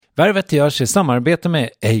Värvet görs i samarbete med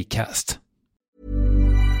Acast.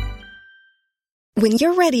 When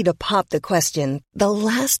you're ready to pop the question, the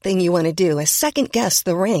last thing you want to do is second-guess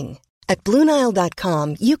the ring. At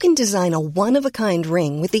BlueNile.com, you can design a one-of-a-kind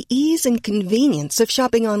ring with the ease and convenience of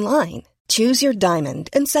shopping online. Choose your diamond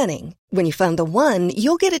and setting. When you find the one,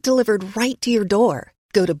 you'll get it delivered right to your door.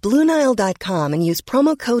 Go to BlueNile.com and use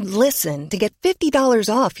promo code LISTEN to get $50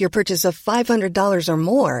 off your purchase of $500 or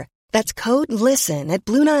more. That's code LISTEN at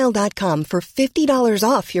BlueNile.com for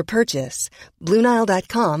 $50 off your purchase.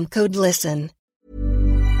 BlueNile.com, code LISTEN.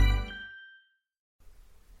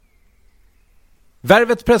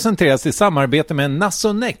 Värvet presenteras i samarbete med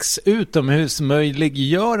Nasonex,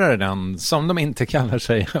 utomhusmöjliggöraren, som de inte kallar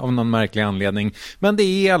sig av någon märklig anledning. Men det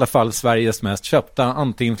är i alla fall Sveriges mest köpta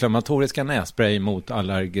antiinflammatoriska nässpray mot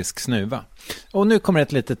allergisk snuva. Och nu kommer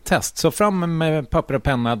ett litet test, så fram med papper och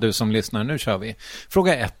penna du som lyssnar, nu kör vi.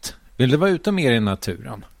 Fråga 1. Vill du vara ute mer i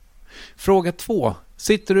naturen? Fråga 2.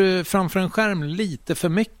 Sitter du framför en skärm lite för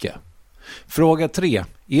mycket? Fråga 3.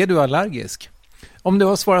 Är du allergisk? Om du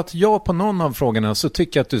har svarat ja på någon av frågorna så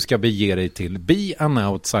tycker jag att du ska bege dig till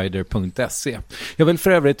beanoutsider.se. Jag vill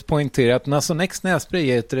för övrigt poängtera att Nasonex nässpray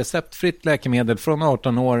är ett receptfritt läkemedel från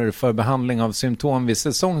 18 år för behandling av symptom vid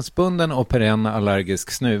säsongsbunden och perenn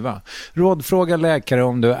allergisk snuva. Rådfråga läkare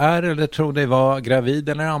om du är eller tror dig vara gravid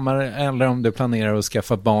eller ammar, eller om du planerar att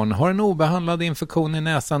skaffa barn, har en obehandlad infektion i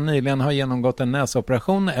näsan, nyligen har genomgått en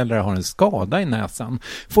näsoperation eller har en skada i näsan.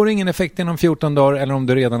 Får ingen effekt inom 14 dagar eller om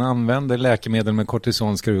du redan använder läkemedel med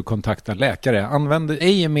kortison ska du kontakta läkare. Använd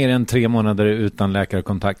ej mer än 3 månader utan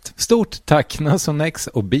läkarkontakt. Stort tack Nasonex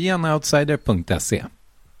och beanoutsider.se.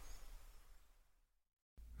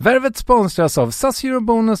 Värvet sponsras av SAS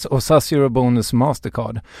Eurobonus och SAS Eurobonus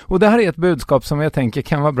Mastercard. Och det här är ett budskap som jag tänker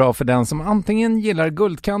kan vara bra för den som antingen gillar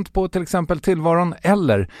guldkant på till exempel tillvaron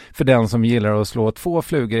eller för den som gillar att slå 2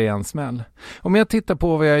 flugor i en smäll. Om jag tittar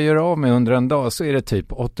på vad jag gör av med under en dag så är det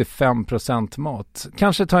typ 85% mat.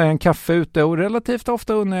 Kanske tar jag en kaffe ute och relativt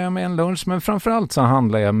ofta unnar jag mig en lunch, men framförallt så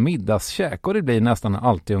handlar jag middagskäk och det blir nästan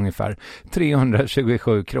alltid ungefär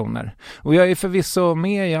 327 kronor. Och jag är förvisso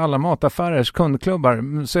med i alla mataffärers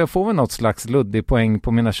kundklubbar så jag får väl något slags luddig poäng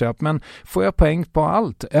på mina köp, men får jag poäng på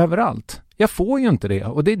allt, överallt? Jag får ju inte det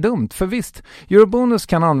och det är dumt, för visst, Eurobonus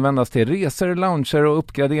kan användas till resor, lounger och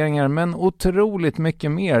uppgraderingar, men otroligt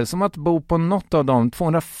mycket mer, som att bo på något av de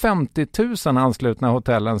 250 000 anslutna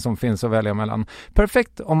hotellen som finns att välja mellan.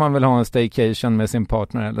 Perfekt om man vill ha en staycation med sin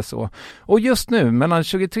partner eller så. Och just nu, mellan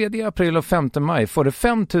 23 april och 5 maj, får du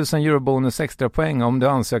 5 000 Eurobonus extra poäng om du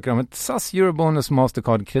ansöker om ett SAS Eurobonus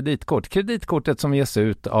Mastercard kreditkort. Kreditkortet som ges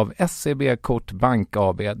ut av SEB Kort Bank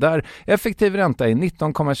AB, där effektiv ränta är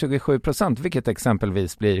 19,27%. Vilket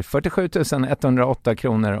exempelvis blir 47 108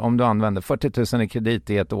 kronor om du använder 40 000 i kredit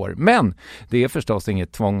i ett år. Men det är förstås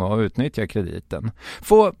inget tvång att utnyttja krediten.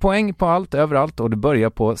 Få poäng på allt, överallt, och du börjar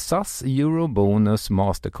på SAS Eurobonus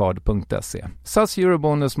Mastercard.se. SAS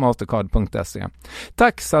Eurobonus Mastercard.se.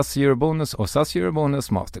 Tack SAS Eurobonus och SAS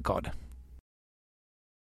Eurobonus Mastercard.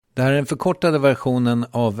 Det här är den förkortade versionen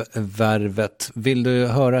av Värvet. Vill du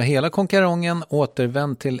höra hela konkarongen,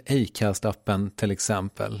 återvänd till Acast-appen till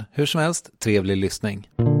exempel. Hur som helst, trevlig lyssning.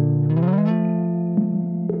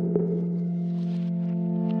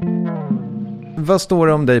 Vad står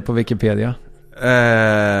det om dig på Wikipedia?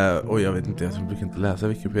 Jag vet inte, jag brukar inte läsa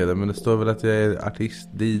Wikipedia, men det står väl att jag är artist,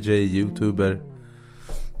 DJ, youtuber.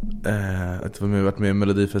 Att jag har varit med i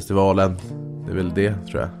Melodifestivalen. Det är väl det,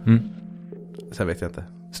 tror jag. Sen vet jag inte.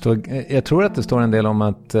 Jag tror att det står en del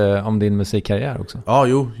om om din musikkarriär också. Ja,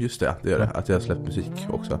 jo, just det. Det gör det. Att jag har släppt musik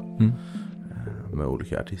också. Med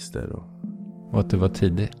olika artister. Och att du var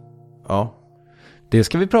tidig. Ja. Det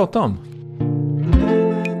ska vi prata om.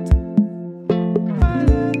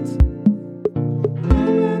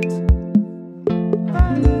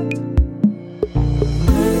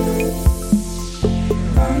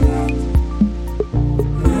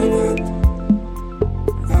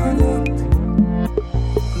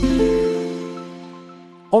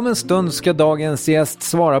 Om en stund ska dagens gäst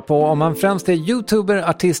svara på om han främst är youtuber,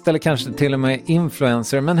 artist eller kanske till och med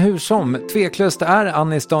influencer. Men hur som, tveklöst är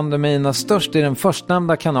Anis Don Demina störst i den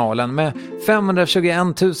förstnämnda kanalen med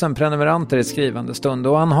 521 000 prenumeranter i skrivande stund.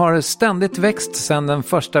 Och han har ständigt växt sedan den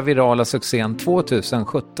första virala succén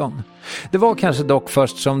 2017. Det var kanske dock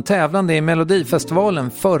först som tävlande i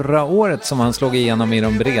Melodifestivalen förra året som han slog igenom i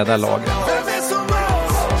de breda lagren.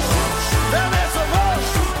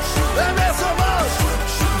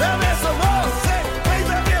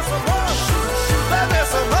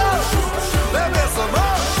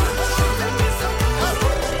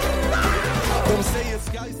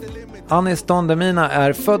 Anis Don Demina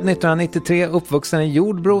är född 1993, uppvuxen i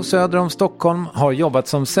Jordbro söder om Stockholm, har jobbat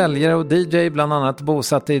som säljare och DJ, bland annat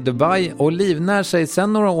bosatt i Dubai, och livnär sig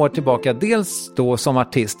sedan några år tillbaka dels då som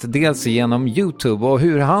artist, dels genom YouTube, och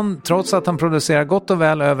hur han, trots att han producerar gott och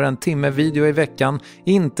väl över en timme video i veckan,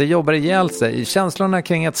 inte jobbar ihjäl sig. Känslorna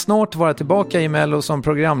kring att snart vara tillbaka i Mello som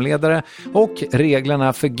programledare och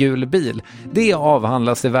reglerna för gul bil. Det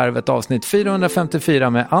avhandlas i Värvet avsnitt 454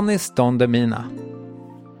 med Anis Don Demina.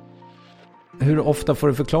 Hur ofta får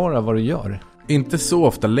du förklara vad du gör? Inte så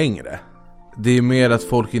ofta längre. Det är mer att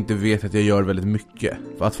folk inte vet att jag gör väldigt mycket.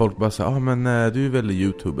 För att folk bara säger, men du är väl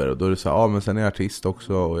YouTuber. Och då är det så, men sen är jag artist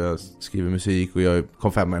också. Och jag skriver musik och jag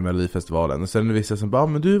kom 5 i Melodifestivalen. Och sen är det vissa som bara,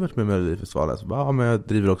 men du har varit med i Melodifestivalen. Så bara, men jag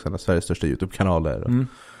driver också en av Sveriges största YouTube-kanaler.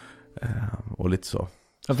 Och lite så.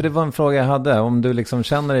 Ja, för det var en fråga jag hade. Om du liksom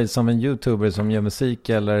känner dig som en YouTuber som gör musik,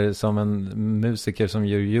 eller som en musiker som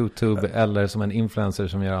gör YouTube, eller som en influencer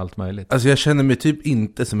som gör allt möjligt. Alltså jag känner mig typ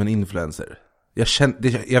inte som en influencer.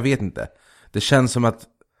 Jag vet inte. Det känns som att,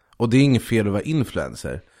 och det är inget fel att vara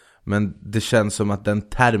influencer, men det känns som att den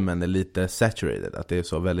termen är lite saturated, att det är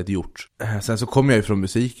så väldigt gjort. Sen så kommer jag ju från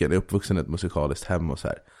musiken, jag är uppvuxen i ett musikaliskt hem och så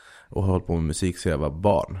här, och har hållit på med musik sedan jag var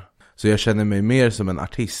barn. Så jag känner mig mer som en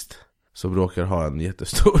artist som råkar ha en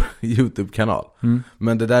jättestor YouTube-kanal.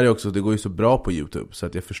 Men det där är också, det går ju så bra på YouTube, så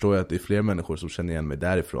att jag förstår att det är fler människor som känner igen mig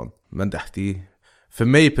därifrån. Men det är, för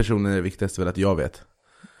mig personligen är det viktigaste väl att jag vet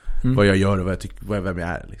vad jag gör och vem jag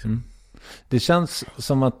är liksom. Det känns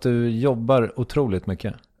som att du jobbar otroligt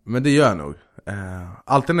mycket. Men det gör jag nog.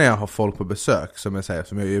 Alltid när jag har folk på besök som jag säger,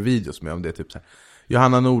 som jag gör videos med, om det är typ så här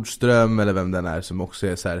Johanna Nordström eller vem den är som också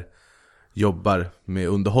är så här, jobbar med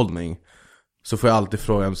underhållning, så får jag alltid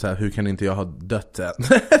frågan så här, hur kan inte jag ha dött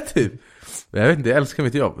än? Typ. Jag vet inte, jag älskar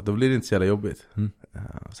mitt jobb. Då blir det inte så jävla jobbigt.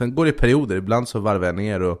 Sen går det i perioder. Ibland så varvar jag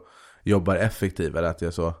ner och jobbar effektivare. Att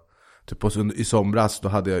jag så, typ i somras, då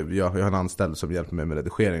hade jag har en anställd som hjälpte mig med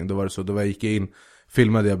redigering. Då var det så, då gick jag in,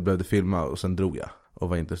 filmade jag behövde filma, och sen drog jag. Och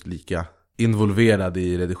var inte lika involverad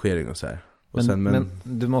i redigering och så här. Och men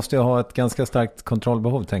du måste ju ha ett ganska starkt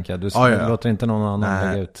kontrollbehov, tänker jag. Du låter inte någon annan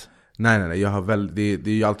lägga ut. Nej, jag har det är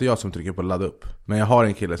ju alltid jag som trycker på ladda upp. Men jag har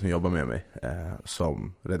en kille som jobbar med mig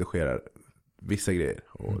som redigerar vissa grejer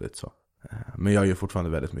och lite så. Men jag gör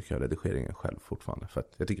fortfarande väldigt mycket av redigeringen själv fortfarande, för att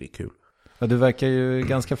jag tycker det är kul. Ja, du verkar ju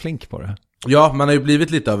ganska flink på det. Ja, man har ju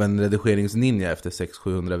blivit lite av en redigeringsninja efter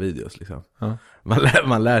 600-700 videos liksom. Ja.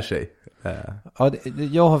 Man lär sig. Ja,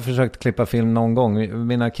 jag har försökt klippa film någon gång.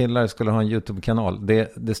 Mina killar skulle ha en YouTube-kanal.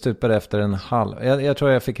 Det stupade efter en halv. Jag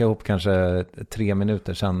tror jag fick ihop kanske 3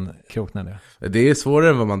 minuter, sen kroknade det. Det är svårare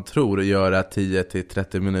än vad man tror att göra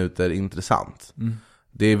 10-30 minuter intressant.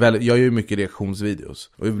 Det är jag gör ju mycket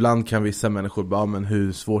reaktionsvideos. Och ibland kan vissa människor bara, men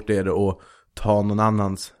hur svårt är det att ta någon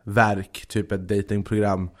annans verk, typ ett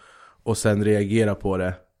datingprogram, och sen reagera på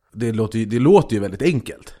det. Det låter ju väldigt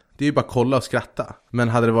enkelt. Det är ju bara att kolla och skratta. Men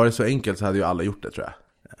hade det varit så enkelt så hade ju alla gjort det, tror jag.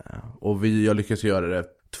 Och jag lyckas göra det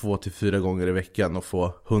 2-4 gånger i veckan och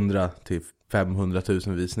få 100-500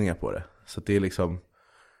 000 visningar på det. Så det är liksom,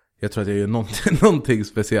 jag tror att jag gör någonting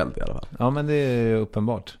speciellt i alla fall. Ja, men det är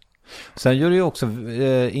uppenbart. Sen gör du ju också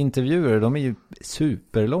intervjuer. De är ju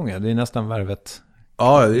superlånga. Det är nästan Värvet.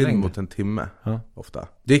 Ja, det är mot en timme ofta.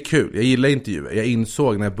 Det är kul, jag gillar intervjuer. Jag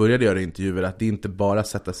insåg när jag började göra intervjuer att det inte bara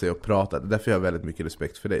sätta sig och prata. Därför har jag väldigt mycket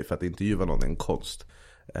respekt för dig. För att intervjua någon är en konst.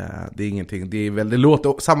 Det är ingenting, det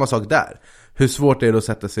låter samma sak där. Hur svårt det är att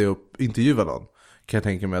sätta sig och intervjua någon, kan jag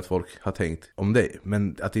tänka mig att folk har tänkt om dig.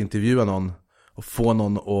 Men att intervjua någon och få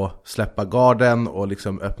någon att släppa garden och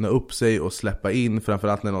liksom öppna upp sig och släppa in,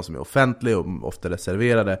 framförallt när någon som är offentlig och ofta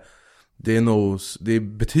reserverade, det är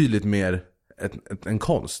betydligt mer en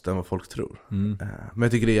konst än vad folk tror. Men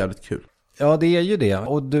jag tycker det är jävligt kul. Ja, det är ju det.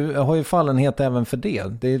 Och du har ju fallenhet även för det.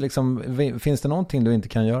 Det är liksom, finns det någonting du inte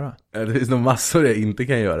kan göra? Det finns nog massor jag inte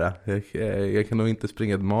kan göra. Jag kan nog inte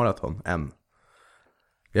springa ett maraton än.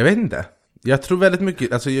 Jag vet inte. Jag tror väldigt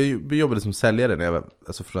mycket, alltså jag jobbade som säljare när jag var,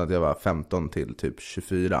 alltså från att jag var 15 till typ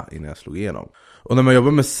 24 innan jag slog igenom. Och när man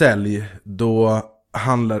jobbar med sälj, då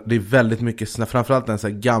handlar det väldigt mycket, framförallt den så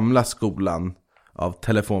här gamla skolan av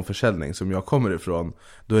telefonförsäljning som jag kommer ifrån,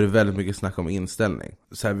 då är det väldigt mycket snack om inställning.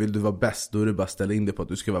 Så här, vill du vara bäst, då är det bara att ställa in dig på att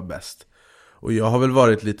du ska vara bäst. Och jag har väl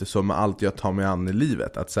varit lite så med allt jag tar mig an i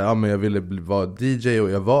livet, att säga, men jag ville vara DJ,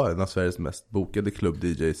 och jag var en av Sveriges mest bokade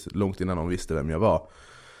klubb-DJs långt innan någon visste vem jag var.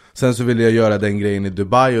 Sen så ville jag göra den grejen i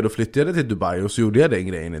Dubai, och då flyttade jag till Dubai, och så gjorde jag den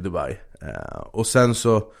grejen i Dubai. Och sen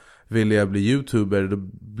så ville jag bli YouTuber, då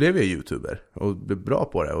blev jag YouTuber och blev bra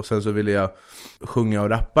på det. Och sen så ville jag sjunga och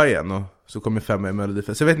rappa igen, och så kom jag 5 i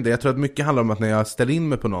Melodifestivalen. Så jag vet inte, jag tror att mycket handlar om att när jag ställer in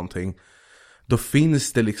mig på någonting, då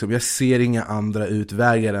finns det liksom, jag ser inga andra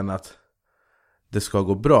utvägar än att det ska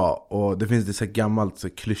gå bra. Och det finns det så gammalt så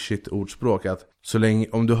klyschigt ordspråk att så länge,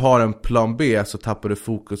 om du har en plan B så tappar du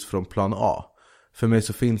fokus från plan A. För mig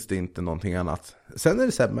så finns det inte någonting annat. Sen är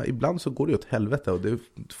det så här, ibland så går det åt helvete och det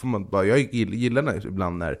får man bara, jag gillar det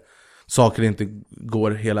ibland när saker inte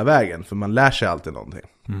går hela vägen, för man lär sig alltid någonting.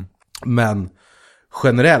 Men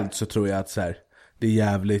generellt så tror jag att så här,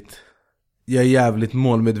 jag är jävligt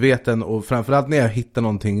målmedveten, och framförallt när jag hittar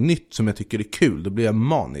någonting nytt som jag tycker är kul, då blir jag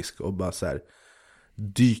manisk och bara så här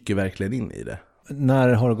dyker verkligen in i det. När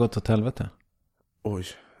har det gått åt helvete? Oj,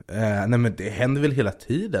 nej men det händer väl hela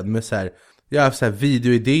tiden med så här, jag har haft så här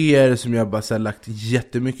videoidéer som jag bara så här lagt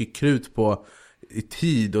jättemycket krut på i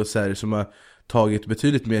tid och så här, som har tagit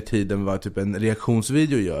betydligt mer tid än vad typ en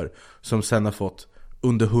reaktionsvideo gör, som sen har fått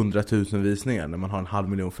under 100 000 visningar när man har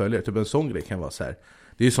 500 000 följare. Typ en sån grej kan vara så här.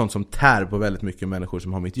 Det är ju sånt som tär på väldigt mycket människor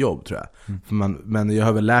som har mitt jobb, tror jag. För men jag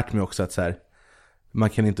har väl lärt mig också att så här, man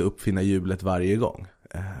kan inte uppfinna hjulet varje gång.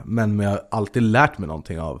 Men jag har alltid lärt mig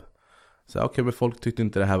någonting av. Så okej, men folk tyckte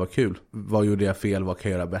inte det här var kul. Vad gjorde jag fel? Vad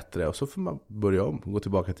kan jag göra bättre? Och så får man börja om och gå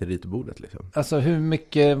tillbaka till ritbordet liksom. Alltså hur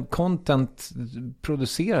mycket content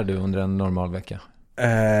producerar du under en normal vecka?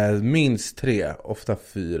 Minst 3, ofta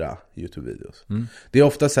 4 YouTube-videos. Det är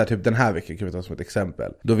ofta så här, typ den här veckan kan vi ta som ett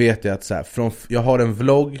exempel. Då vet jag att så här, jag har en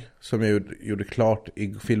vlogg som jag gjorde klart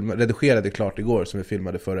redigerade klart igår, som vi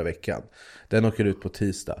filmade förra veckan. Den åker ut på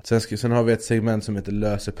tisdag. Sen har vi ett segment som heter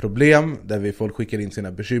löser problem, där folk skickar in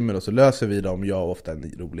sina bekymmer och så löser vi dem, jag och ofta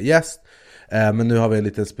en rolig gäst. Men nu har vi en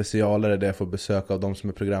liten specialare där jag får besök av de som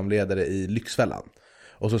är programledare i Lyxfällan.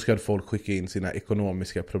 Och så ska folk skicka in sina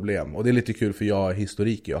ekonomiska problem. Och det är lite kul, för jag har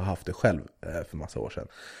historik, jag har haft det själv för massa år sedan.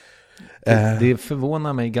 Det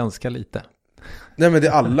förvånar mig ganska lite. Nej, men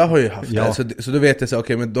alla har ju haft det. Så då vet jag så,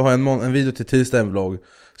 okej, men då har jag en video till tisdag, en vlogg.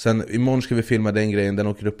 Sen imorgon ska vi filma den grejen, den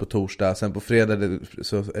åker upp på torsdag. Sen på fredag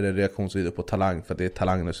så är det reaktionsvideo på Talang, för att det är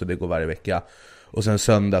Talang nu, så det går varje vecka. Och sen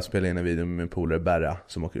söndag spelar jag in en video med min polare Berra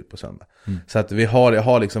som åker ut på söndag. Så att jag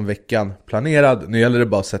har liksom veckan planerad. Nu gäller det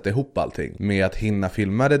bara att sätta ihop allting med att hinna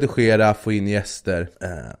filma, redigera, få in gäster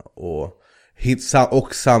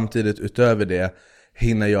och samtidigt utöver det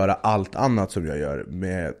hinna göra allt annat som jag gör,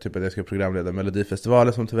 med typ att jag ska programleda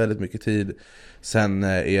Melodifestivalen som tar väldigt mycket tid. Sen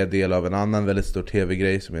är jag del av en annan väldigt stor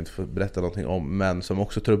tv-grej som jag inte får berätta någonting om, men som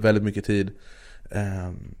också tar upp väldigt mycket tid.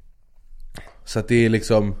 Så att det är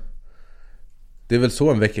liksom, det är väl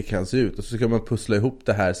så en vecka kan se ut. Och så ska man pussla ihop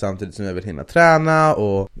det här samtidigt som jag vill hinna träna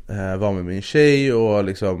och vara med min tjej och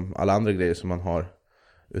liksom alla andra grejer som man har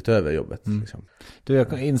utöver jobbet. Liksom. Du,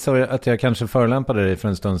 jag insåg att jag kanske förolämpade dig för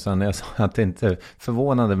en stund sedan när jag sa att det inte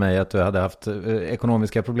förvånade mig att du hade haft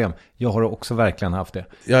ekonomiska problem. Jag har också verkligen haft det.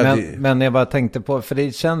 Ja, men jag bara tänkte på, för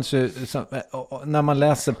det känns ju som, när man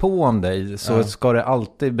läser på om dig så ska det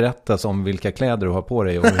alltid berättas om vilka kläder du har på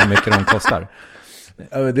dig och hur mycket de kostar.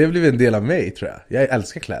 Det blev en del av mig, tror jag. Jag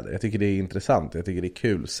älskar kläder. Jag tycker det är intressant. Jag tycker det är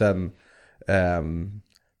kul. Sen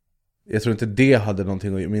jag tror inte det hade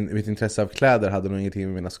någonting, mitt intresse av kläder hade nog ingenting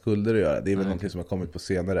med mina skulder att göra. Det är väl någonting som har kommit på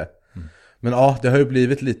senare. Men ja, det har ju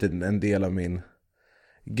blivit lite en del av min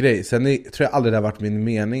grej. Sen tror jag aldrig det har varit min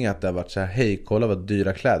mening att det har varit så här, hej, kolla vad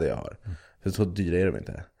dyra kläder jag har. För så dyra är de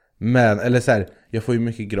inte. Men, eller så här, jag får ju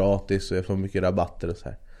mycket gratis och jag får mycket rabatter och så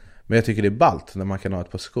här. Men jag tycker det är ballt när man kan ha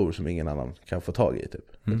ett par skor som ingen annan kan få tag i typ.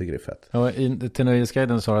 Jag tycker det är fett. Ja, till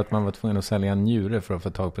Nöjesguiden sa att man var tvungen att sälja en njure för att få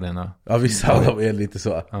tag på dina. Ja, vissa av dem är lite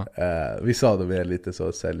så. Ja. Vissa av dem är lite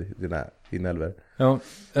så, sälj dina inälver. Ja,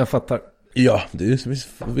 jag fattar. Ja, det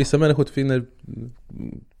är vissa människor finner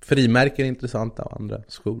frimärken intressanta och andra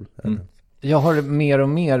skor. Jag har mer och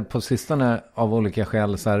mer på sistone av olika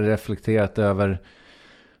skäl så här reflekterat över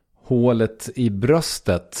hålet i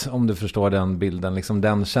bröstet, om du förstår den bilden, liksom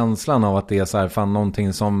den känslan av att det är så här, fan,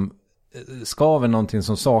 någonting som skaver, någonting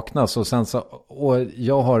som saknas. Och sen så, och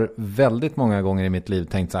jag har väldigt många gånger i mitt liv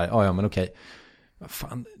tänkt så här, ja men okej,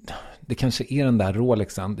 fan, det kanske är den där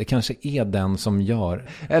Rolexen, det kanske är den som gör,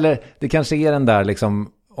 eller det kanske är den där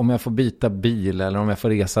liksom, om jag får byta bil eller om jag får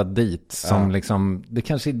resa dit som liksom, det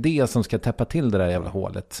kanske är det som ska täppa till det där jävla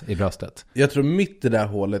hålet i bröstet. Jag tror mitt det där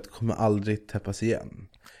hålet kommer aldrig täppas igen.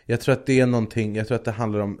 Jag tror att det är någonting, jag tror att det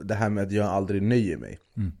handlar om det här med att jag aldrig nöjer mig.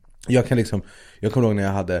 Jag kommer ihåg när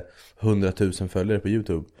jag hade 100 000 följare på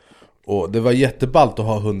YouTube. Och det var jätteballt att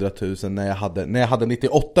ha 100 000 när jag hade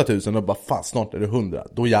 98 000 och bara, fan, snart är det 100.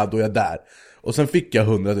 Då är jag där. Och sen fick jag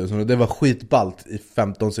 100 000 och det var skitballt i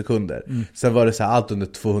 15 sekunder. Sen var det så här, allt under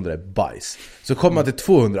 200 är bajs. Så kom man till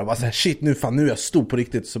 200 och bara så här, shit, nu är jag stor på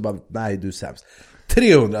riktigt. Så bara, nej, du är sämst.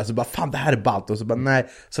 300, så bara, fan, det här är ballt. Och så bara, nej.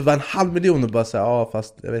 Så var 500 000 och bara så här, ja,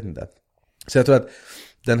 fast jag vet inte. Så jag tror att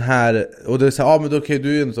den här, och det är så här, men okej,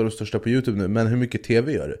 du är en av de största på YouTube nu, men hur mycket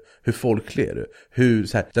tv gör du? Hur folklig är du? Hur,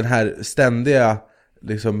 så här, den här ständiga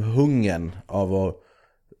liksom hungern av att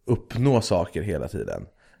uppnå saker hela tiden.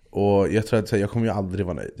 Och jag tror att så här, jag kommer ju aldrig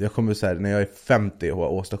vara nöjd. Jag kommer så här, när jag är 50 och har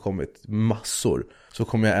åstadkommit massor, så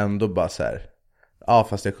kommer jag ändå bara så här, ja,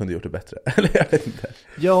 fast jag kunde gjort det bättre. Eller jag vet inte.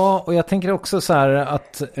 Ja, och jag tänker också så här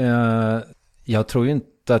att jag tror ju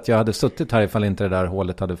inte att jag hade suttit här ifall inte det där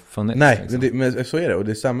hålet hade funnits. Nej, liksom. men så är det. Och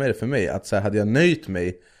det samma är det för mig. Att så här, hade jag nöjt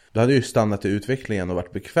mig, då hade jag ju stannat i utvecklingen och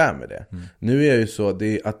varit bekväm med det. Nu är jag ju så,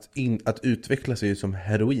 det är att utveckla sig som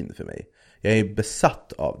heroin för mig. Jag är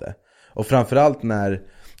besatt av det. Och framförallt när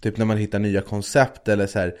man hittar nya koncept eller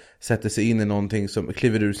så här, sätter sig in i någonting som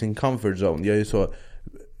kliver ur sin comfort zone. Jag är ju så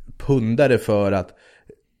pundare för att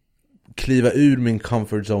kliva ur min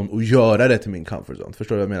comfort zone och göra det till min comfort zone.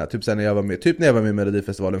 Förstår du vad jag menar? Typ när jag var med i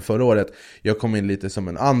Melodifestivalen förra året. Jag kom in lite som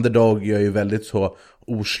en underdog. Jag är ju väldigt så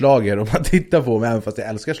oslager om man tittar på mig, även fast jag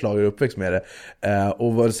älskar slager och uppväxt med det.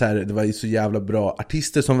 Och var så här, det var ju så jävla bra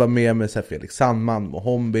artister som var med så här Felix Sandman,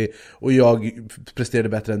 Mohombi, och jag presterade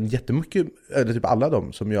bättre än jättemycket, eller typ alla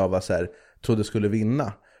dem som jag var så här, trodde skulle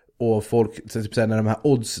vinna. Och folk, så typ så här, när de här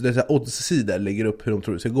odds-sidor lägger upp hur de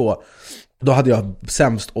tror det ska gå, då hade jag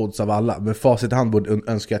sämst odds av alla. Men facit i hand borde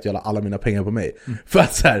önska att jag la alla mina pengar på mig. För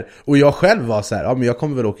att så här, och jag själv var så här, ja men jag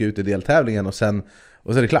kommer väl åka ut i deltävlingen och så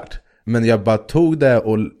är det klart. Men jag bara tog det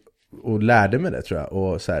och lärde mig det, tror jag.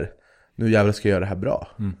 Och så här, nu jävlar ska jag göra det här bra.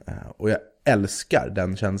 Och jag älskar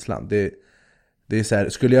den känslan. Det är så här,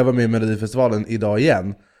 skulle jag vara med i Melodifestivalen idag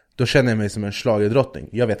igen, då känner jag mig som en schlagerdrottning.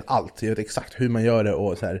 Jag vet allt, jag vet exakt hur man gör det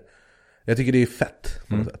och så här. Jag tycker det är fett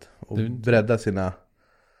på något sätt. Och bredda sina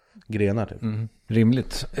grenar typ.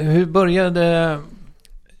 Rimligt. Hur började...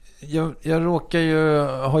 Jag råkar ju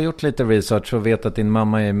ha gjort lite research och vet att din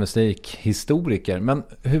mamma är musikhistoriker. Men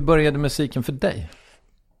hur började musiken för dig?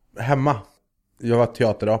 Hemma. Jag var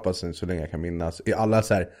teaterapa så länge jag kan minnas. I alla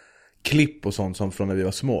så här klipp och sånt som från när vi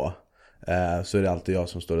var små, så är det alltid jag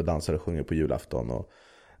som står och dansar och sjunger på julafton.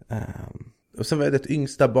 Och sen var jag det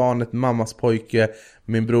yngsta barnet, mammas pojke.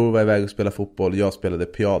 Min bror var iväg och spelade fotboll. Jag spelade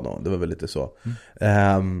piano. Det var väl lite så.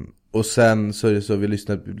 Och sen så är det så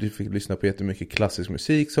vi fick lyssna på jättemycket klassisk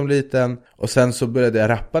musik som liten. Och sen så började jag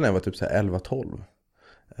rappa när jag var typ så här 11-12.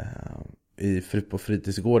 På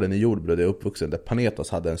fritidsgården i Jordbro där jag är uppvuxen, där Panetos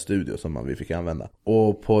hade en studio som vi fick använda.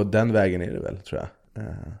 Och på den vägen är det väl, tror jag.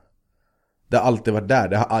 Det har alltid varit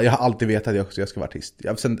där. Jag har alltid vetat att jag ska vara artist.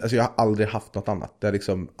 Jag har aldrig haft något annat. Det har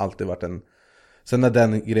liksom alltid varit en... Sen när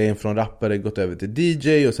den grejen från rappare gått över till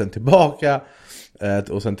DJ och sen tillbaka.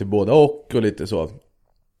 Och sen till båda och lite så.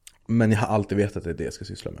 Men jag har alltid vetat att det är det jag ska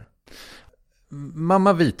syssla med.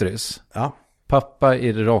 Mamma Vitrys. Ja. Pappa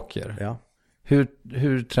irakier. Ja.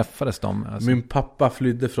 Hur träffades de? Alltså? Min pappa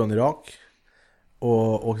flydde från Irak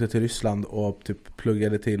och åkte till Ryssland och typ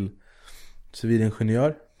pluggade till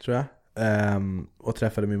civilingenjör, tror jag. Och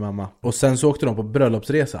träffade min mamma. Och sen så åkte de på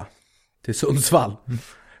bröllopsresa till Sundsvall.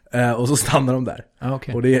 Och så stannade de där.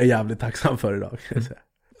 Okay. Och det är jag jävligt tacksam för idag.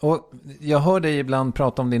 Och jag hör dig ibland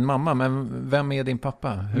prata om din mamma, men vem är din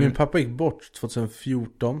pappa? Min pappa gick bort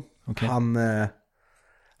 2014. Okay.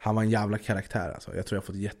 Han var en jävla karaktär alltså. Jag tror jag har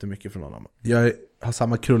fått jättemycket från honom. Jag har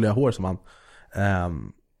samma krulliga hår som han.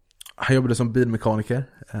 Han jobbade som bilmekaniker.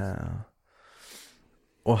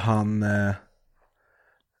 Och han...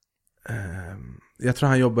 jag tror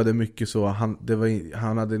han jobbade mycket så.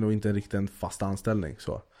 Han hade nog inte riktigt en fast anställning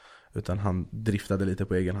så. Utan han driftade lite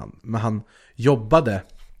på egen hand. Men han jobbade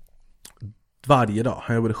varje dag.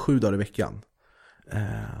 Han jobbade 7 dagar i veckan.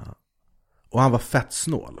 Och han var fett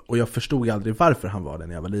snål. Och jag förstod aldrig varför han var det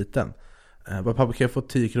när jag var liten. Pappa, kan jag få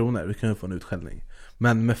 10 kronor? Vi kan ju få en utskällning.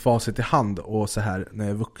 Men med facit i hand och så här när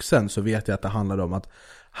jag är vuxen, så vet jag att det handlade om att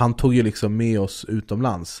han tog ju liksom med oss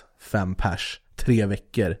utomlands 5 pers 3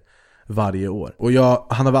 veckor varje år. Och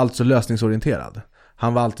han var alltså lösningsorienterad.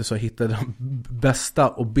 Han var alltid så att hitta de bästa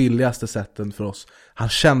och billigaste sätten för oss. Han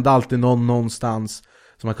kände alltid någon någonstans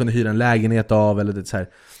som man kunde hyra en lägenhet av eller det så här.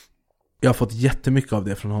 Jag har fått jättemycket av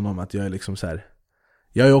det från honom, att jag är liksom så här.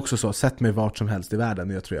 Jag är också så, sett mig vart som helst i världen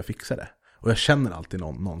och jag tror jag fixar det. Och jag känner alltid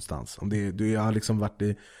någonstans. Jag har liksom varit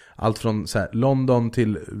i allt från så här, London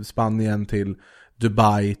till Spanien till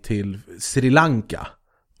Dubai till Sri Lanka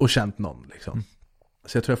och känt någon liksom.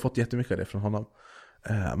 Så jag tror jag har fått jättemycket av det från honom.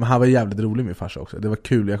 Men han var jävligt rolig, min farsa också. Det var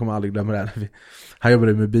kul, jag kommer aldrig glömma det. Han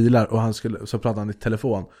jobbade med bilar och så pratade han i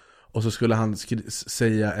telefon. Och så skulle han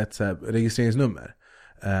säga ett så här, registreringsnummer.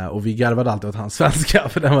 Och vi garvade alltid åt hans svenska,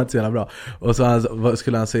 för den var inte så jävla bra. Och så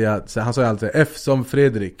skulle han säga, så han sa alltid F som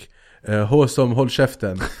Fredrik, H som håll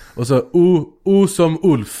käften, och så O som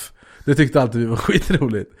Ulf. Det tyckte alltid vi var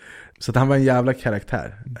skitroligt. Så att han var en jävla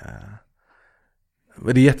karaktär.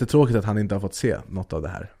 Det är jättetråkigt att han inte har fått se något av det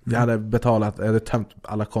här. Jag hade tömt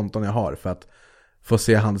alla konton jag har för att få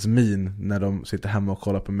se hans min när de sitter hemma och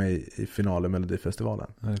kollar på mig i finalen med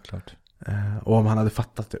Melodifestivalen. Ja, det är klart. Och om han hade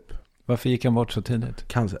fattat typ. Varför gick han bort så tidigt?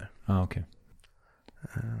 Cancer. Ja, okej.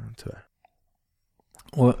 Tyvärr.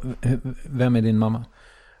 Och vem är din mamma?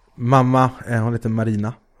 Mamma, hon heter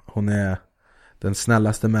Marina. Hon är den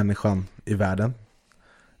snällaste människan i världen.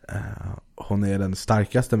 Hon är den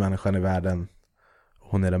starkaste människan i världen.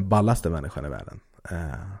 Hon är den ballaste människan i världen.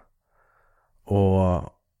 Och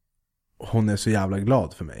hon är så jävla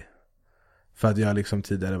glad för mig. För att jag liksom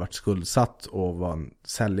tidigare varit skuldsatt och var en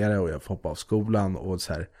säljare och jag får hoppa av skolan och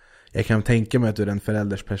så här. Jag kan tänka mig att ur en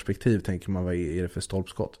förälders perspektiv tänker man vad är det för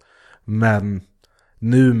stolpskott. Men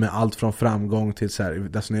nu med allt från framgång till så här,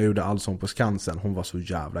 när jag gjorde Allsång på Skansen, hon var så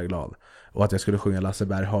jävla glad. Och att jag skulle sjunga Lasse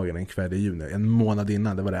Berghagen en kväll i juni, en månad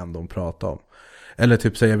innan, det var det enda hon pratade om. Eller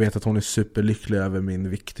typ så jag vet att hon är superlycklig över min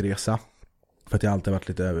viktresa. För att jag alltid varit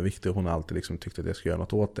lite överviktig och hon har alltid liksom tyckt att jag ska göra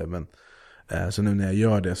något åt det. Men så nu när jag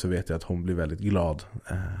gör det så vet jag att hon blir väldigt glad.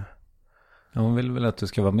 Ja, hon vill väl att du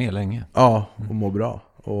ska vara med länge. Ja, och må bra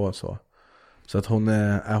och så. Så att hon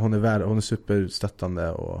är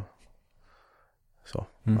superstöttande och så.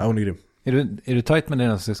 Ja, hon är grym. Är du tajt med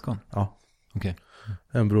dina syskon? Ja. Okej.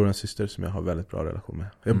 En bror och en syster som jag har väldigt bra relation med.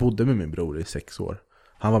 Jag bodde med min bror i 6 år.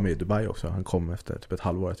 Han var med i Dubai också. Han kom efter typ ett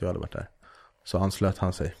halvår att jag hade varit där. Så anslöt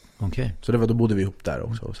han sig. Okej. Så då bodde vi ihop där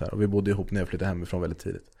också. Och, så här. Och vi bodde ihop när jag flyttade hemifrån väldigt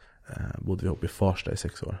tidigt. Bodde vi ihop i Farsta i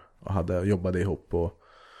 6 år. Och jobbade ihop. Och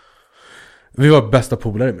vi var bästa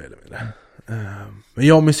polare med det. Men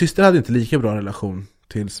jag och min syster hade inte lika bra relation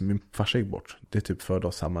tills min farsa gick bort. Det typ förde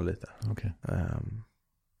oss samman lite. Okej.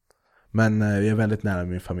 Men jag är väldigt nära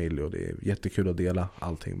min familj och det är jättekul att dela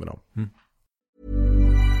allting med dem.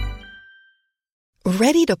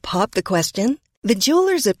 Ready to pop the question? The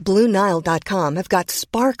jewelers at BlueNile.com have got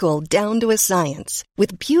sparkle down to a science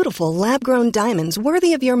with beautiful lab-grown diamonds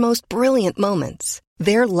worthy of your most brilliant moments.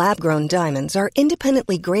 Their lab-grown diamonds are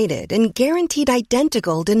independently graded and guaranteed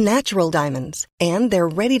identical to natural diamonds, and they're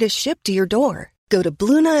ready to ship to your door. Go to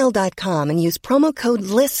BlueNile.com and use promo code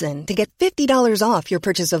LISTEN to get $50 off your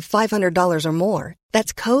purchase of $500 or more.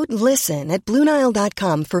 That's code LISTEN at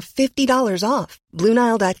BlueNile.com for $50 off.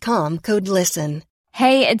 BlueNile.com, code LISTEN.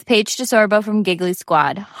 Hey, it's Paige DeSorbo from Giggly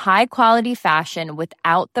Squad. High quality fashion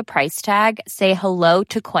without the price tag. Say hello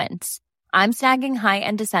to Quince. I'm snagging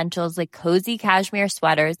high-end essentials like cozy cashmere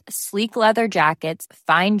sweaters, sleek leather jackets,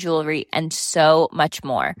 fine jewelry, and so much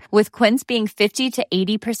more. With Quince being 50 to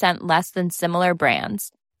 80% less than similar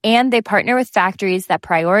brands. And they partner with factories that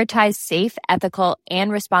prioritize safe, ethical,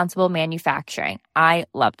 and responsible manufacturing. I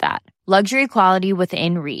love that. Luxury quality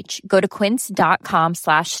within reach. Go to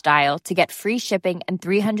quince.com/style to get free shipping and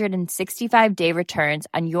 365-day returns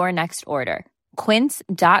on your next order.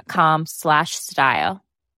 Quince.com/style.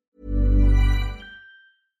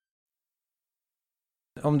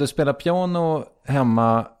 Om du spelar piano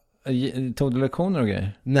hemma, tog du lektioner och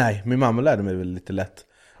grejer? Nej, min mamma lärde mig det väl lite lätt.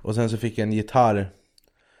 Och sen så fick jag en gitarr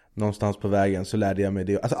någonstans på vägen, så lärde jag mig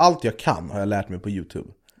det. Alltså allt jag kan har jag lärt mig på YouTube.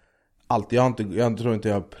 Allt. Jag tror inte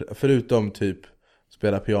jag, förutom typ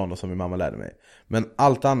spela piano som min mamma lärde mig. Men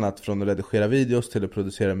allt annat, från att redigera videos till att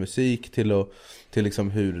producera musik, till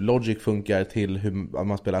liksom hur Logic funkar, till hur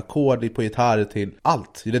man spelar ackord på gitarr, till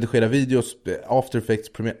allt. Redigera videos, After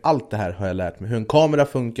Effects, Premiere, allt det här har jag lärt mig. Hur en kamera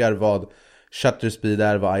funkar, vad shutter speed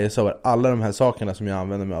är, vad ISO är. Alla de här sakerna som jag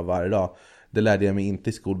använder mig av varje dag, det lärde jag mig inte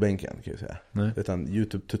i skolbänken, kan jag säga. Nej. Utan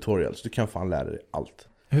YouTube tutorials. Du kan fan lära dig allt.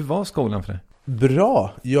 Hur var skolan för dig?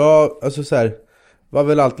 Bra. Jag, alltså så här, var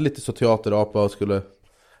väl alltid lite så teaterapa och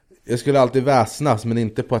jag skulle alltid väsnas, men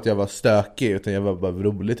inte på att jag var stökig, utan jag var bara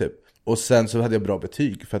rolig typ. Och sen så hade jag bra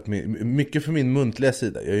betyg, för att mycket för min muntliga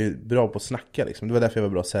sida. Jag är bra på att snacka liksom. Det var därför jag var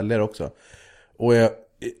bra säljare också. Och jag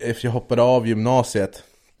hoppade av gymnasiet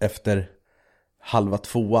efter halva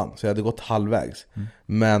 2:an, så jag hade gått halvvägs.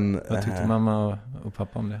 Men vad tyckte mamma och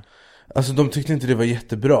pappa om det? Alltså de tyckte inte det var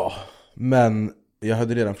jättebra, men jag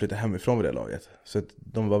hade redan flyttat hemifrån vid det laget. Så att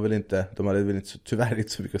de hade väl inte tyvärr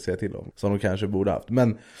inte så mycket att säga till om som de kanske borde haft.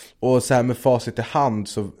 Men, och så här med facit i hand,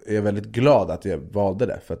 så är jag väldigt glad att jag valde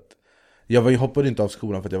det. För att jag hoppade inte av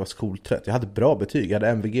skolan för att jag var skoltrött. Jag hade bra betyg. Jag hade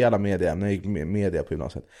MVG i alla medieämnen. Jag gick media på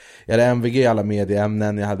gymnasiet. Jag hade MVG i alla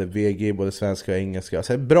medieämnen. Jag hade VG i både svenska och engelska.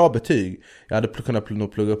 Så bra betyg. Jag hade kunnat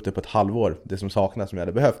plugga upp det på ett halvår. Det som saknas, som jag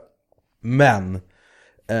hade behövt. Men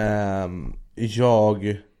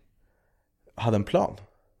jag hade en plan.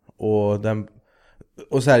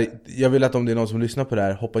 Och så här, jag vill att om det är någon som lyssnar på det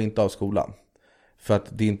här, hoppa inte av skolan. För att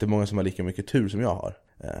det är inte många som har lika mycket tur som jag har.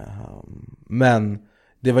 Men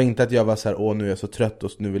det var inte att jag var så här, nu är jag så trött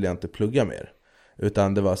och nu vill jag inte plugga mer.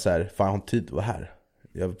 Utan det var så här, fan jag har inte tid att vara här.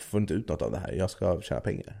 Jag får inte ut något av det här, jag ska tjäna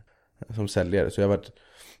pengar. Som säljare, så jag har varit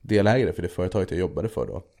delägare för det företaget jag jobbade för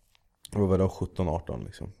då. Jag var då 17-18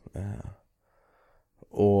 liksom.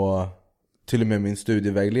 Och till och med min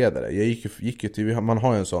studievägledare. Jag gick ju till, man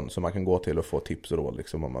har ju en sån som man kan gå till och få tips och råd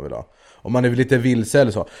liksom, om man vill ha. Om man är lite vilse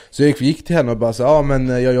eller så. Så jag gick till henne och bara så, men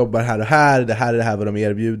jag jobbar här och här. Det här är det här vad de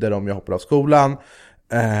erbjuder om jag hoppar av skolan.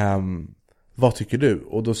 Vad tycker du?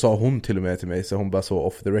 Och då sa hon till och med till mig, så hon bara så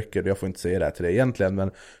off the record, jag får inte säga det här till dig egentligen,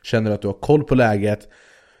 men känner att du har koll på läget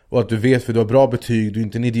och att du vet, för du har bra betyg, du är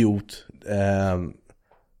inte en idiot,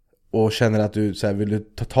 och känner att du så här, vill du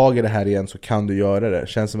ta tag i det här igen så kan du göra det.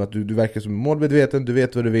 Känns som att du verkar som målmedveten, du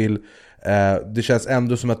vet vad du vill. Det känns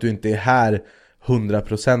ändå som att du inte är här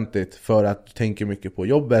 100% för att du tänker mycket på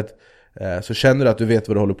jobbet. Så känner du att du vet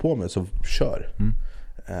vad du håller på med, så kör.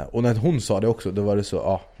 Och när hon sa det också, då var det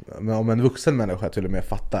så, men om en vuxen människa till och med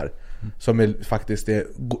fattar, som är, faktiskt är,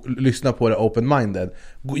 lyssnar på det open-minded.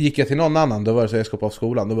 Gick jag till någon annan, då var det så, jag ska på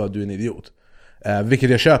skolan, då var du en idiot. Vilket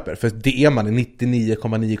jag köper, för det är man i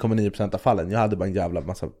 99,9% av fallen. Jag hade bara en jävla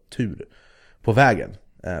massa tur på vägen.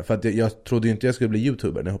 För att jag trodde ju inte jag skulle bli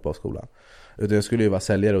YouTuber när jag hoppade av skolan. Utan jag skulle ju vara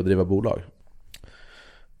säljare och driva bolag.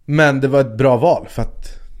 Men det var ett bra val, för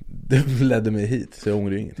att det ledde mig hit, så jag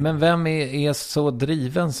ångrar ingenting. Men vem är så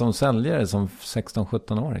driven som säljare som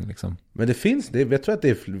 16-17-åring liksom? Men det finns, jag tror att det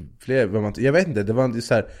är fler, jag vet inte, det var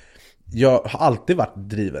så här, jag har alltid varit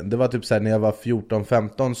driven. Det var typ så här, när jag var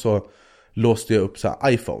 14-15 så låste jag upp så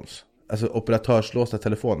här iPhones, alltså operatörslåsta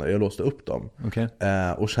telefoner. Jag låste upp dem. Okej.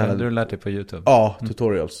 Och kände, du lärt dig på YouTube? Ja,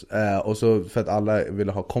 tutorials. Och så för att alla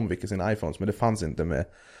ville ha Comviq i sina iPhones, men det fanns inte med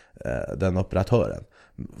den operatören.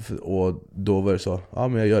 Och då var det så,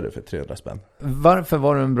 men jag gör det för 300 spänn. Varför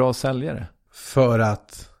var du en bra säljare? För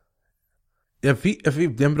att det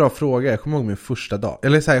är en bra fråga. Jag kommer ihåg min första dag.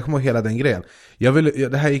 Eller så här, jag kommer ihåg hela den grejen.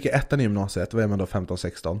 Det här gick i ettan i gymnasiet, då var man då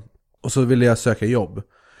 15-16. Och så ville jag söka jobb.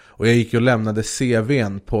 Och jag gick och lämnade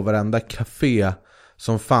CV:n på varenda café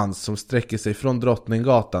som fanns, som sträcker sig från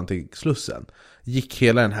Drottninggatan till Slussen. Gick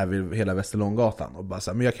hela Västerlånggatan och bara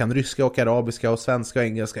så här, men jag kan ryska och arabiska och svenska och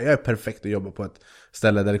engelska. Jag är perfekt att jobba på ett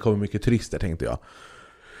ställe där det kommer mycket turister, tänkte jag.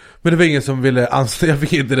 Men det var ingen som ville anställa, jag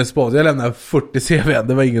fick inte respons. Jag lämnade 40 CV,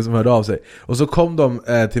 det var ingen som hörde av sig. Och så kom de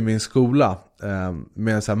till min skola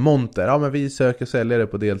med en sån här monter. Men vi söker säljare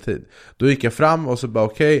på deltid. Då gick jag fram och så bara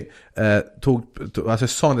okej, alltså jag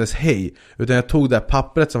sa inte ens hej, utan jag tog det här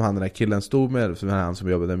pappret som han, den där killen stod med, som han som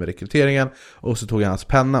jobbade med rekryteringen, och så tog jag hans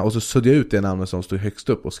penna och så suddade jag ut det namnet som stod högst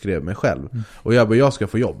upp och skrev mig själv. Och jag bara, jag ska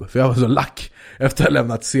få jobb, för jag var så lack efter att ha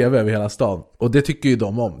lämnat CV över hela stan. Och det tycker ju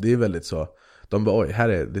de om, det är väldigt så. De bara, oj, här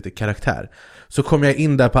är lite karaktär. Så kom jag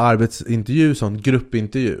in där på arbetsintervju, sån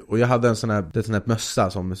gruppintervju. Och jag hade en sån här mössa,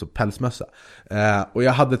 som så pälsmössa. Och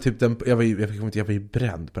jag hade typ den, jag var ju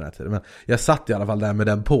bränd på den här tiden. Men jag satt i alla fall där med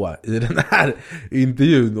den på i den här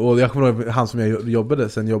intervjun. Och jag kommer ihåg, han som jag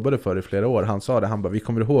jobbade för i flera år, han sa det, han bara, vi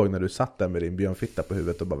kommer ihåg när du satt där med din björnfitta på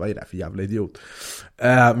huvudet och bara, vad är det för jävla idiot?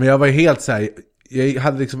 Men jag var helt så här, jag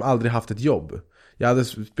hade liksom aldrig haft ett jobb. Jag hade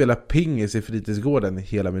spelat pingis i fritidsgården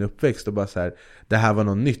hela min uppväxt och bara så här, det här var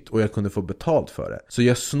något nytt och jag kunde få betalt för det. Så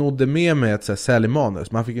jag snodde med mig ett så här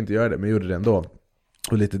säljmanus. Man fick inte göra det, men jag gjorde det ändå.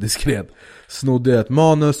 Och lite diskret. Snodde ett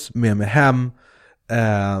manus med mig hem.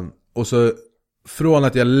 Och så från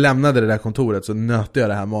att jag lämnade det där kontoret så nötte jag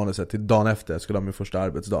det här manuset till dagen efter jag skulle ha min första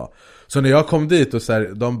arbetsdag. Så när jag kom dit och så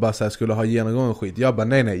här, de bara så här, skulle ha genomgång och skit, jag bara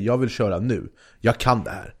nej, jag vill köra nu. Jag kan det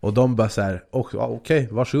här. Och de bara så här, okej,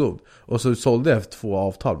 varsågod. Och så sålde jag 4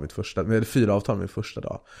 avtal min första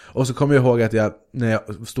dag. Och så kommer jag ihåg att när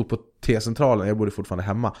jag stod på T-centralen, jag bodde fortfarande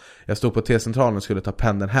hemma. Jag stod på T-centralen och skulle ta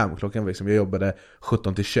pendeln hem. Klockan liksom, jag jobbade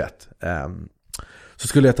 17-21. Så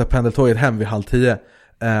skulle jag ta pendeltåget hem vid 9:30.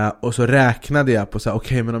 Och så räknade jag på så här,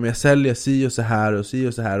 okej, men om jag säljer si och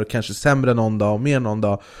så här och kanske sämre någon dag och mer någon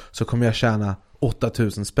dag, så kommer jag tjäna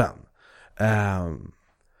 8,000 spänn.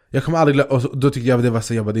 Jag kommer aldrig och då tycker jag det var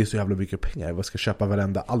så, jag bara, det är så jävla mycket pengar. Jag ska köpa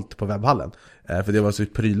varenda allt på webbhallen. För det var så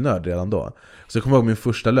prylnörd redan då. Så jag kommer ihåg min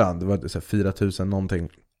första lön, det var så här 4,000 någonting.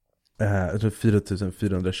 Jag tror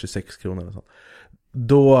 4,426 kronor och sånt.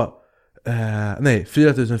 Då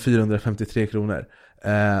 4,453 kronor.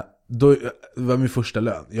 Då var min första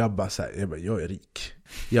lön. Jag bara så här, jag är rik.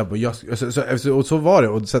 Och så var det.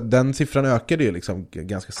 Och så den siffran ökade ju liksom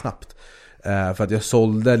ganska snabbt. För att jag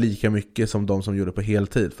sålde lika mycket som de som gjorde på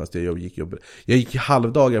heltid, fast jag gick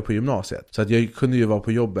halvdagar på gymnasiet. Så att jag kunde ju vara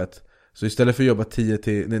på jobbet. Så istället för att jobba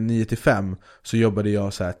 9 till 5 så jobbade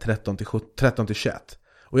jag så här 13 till 21.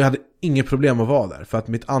 Och jag hade inget problem att vara där, för att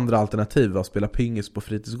mitt andra alternativ var att spela pingis på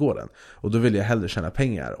fritidsgården. Och då ville jag hellre tjäna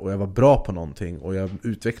pengar, och jag var bra på någonting, och jag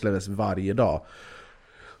utvecklades varje dag.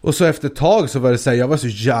 Och så efter ett tag så var det så här, jag var så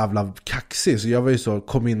jävla kaxig, så jag var ju så,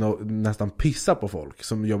 kom in och nästan pissa på folk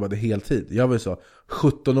som jobbade heltid. Jag var ju så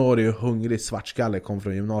 17-årig och hungrig svartskalle, kom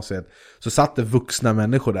från gymnasiet. Så satt det vuxna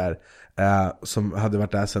människor där som hade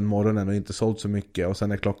varit där sedan morgonen och inte sålt så mycket. Och sen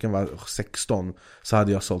när klockan var 16 så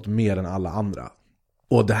hade jag sålt mer än alla andra.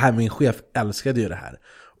 Och det här, min chef älskade ju det här.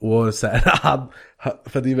 Och så här,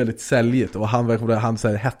 för det är väldigt säljigt. Och han så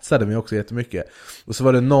här hetsade mig också jättemycket. Och så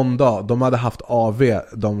var det någon dag, de hade haft AV,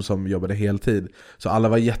 de som jobbade heltid. Så alla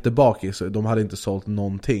var jättebakis, så de hade inte sålt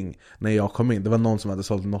någonting när jag kom in. Det var någon som hade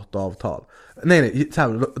sålt något avtal. Nej,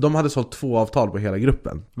 de hade sålt 2 avtal på hela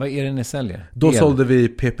gruppen. Vad är det ni säljer? Då sålde vi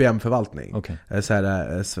PPM-förvaltning. Okay. Så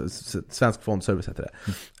här, Svensk fondservice heter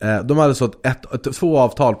det. De hade sålt 2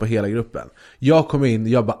 avtal på hela gruppen. Jag kom in,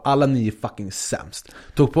 jag bara, alla ni är fucking sämst.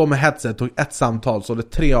 Tog på mig headset, tog ett samtal, så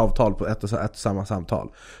det 3 avtal på ett samma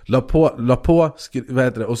samtal. La på vad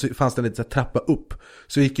heter det? Och så fanns det en liten trappa upp.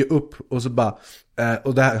 Så gick jag upp och så bara,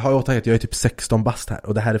 och det här har jag åtagit, jag är typ 16 bast här,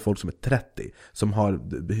 och det här är folk som är 30 som har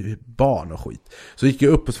barn och skit. Så gick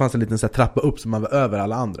jag upp och så fanns det en liten så här trappa upp som man var över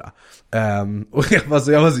alla andra. Och jag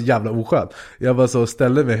var så jävla oskön. Jag var så,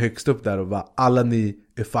 ställde mig högst upp där och bara, alla ni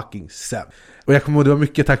är fucking sämst. Och jag kommer ihåg, det var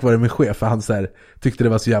mycket tack vare min chef, för han så här, tyckte det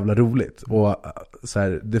var så jävla roligt. Och så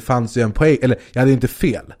här, det fanns ju en poäng, eller jag hade inte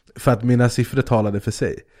fel, för att mina siffror talade för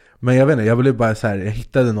sig. Men jag vet inte, jag ville bara så här, jag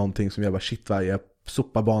hittade någonting som jag bara, shit vad jag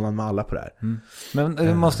soppa banan med alla på det här. Men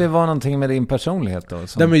det måste ju vara någonting med din personlighet då.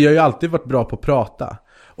 Nej, men jag har ju alltid varit bra på att prata.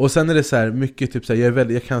 Och sen är det så här mycket typ så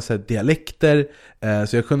här, jag kan säga dialekter,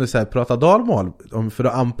 så jag kunde så här prata dalmål för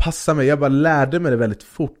att anpassa mig. Jag bara lärde mig det väldigt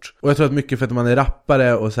fort. Och jag tror att mycket för att man är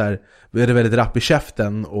rappare och så här, är det väldigt rapp i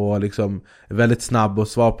käften och liksom väldigt snabb och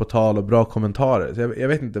svar på tal och bra kommentarer. Så jag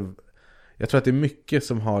vet inte. Jag tror att det är mycket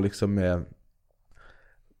som har liksom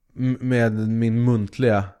med min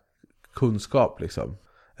muntliga kunskap liksom,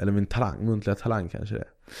 eller min muntliga talang kanske det.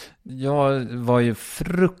 Jag var ju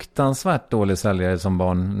fruktansvärt dålig säljare som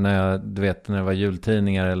barn när det var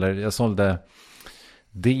jultidningar, eller jag sålde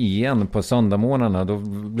DN på söndagmorgnarna. Då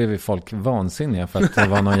blev ju folk vansinniga för att det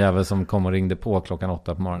var någon jävel som kom och ringde på klockan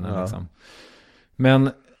 8 på morgonen. Ja. Liksom.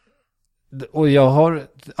 Och jag har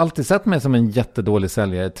alltid sett mig som en jättedålig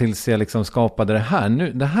säljare tills jag liksom skapade det här.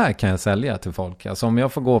 Nu, det här kan jag sälja till folk. Alltså om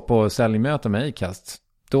jag får gå på säljmöte med Acast,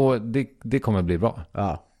 då det kommer bli bra.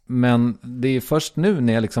 Ja. Men det är först nu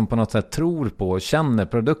när jag liksom på något sätt tror på och känner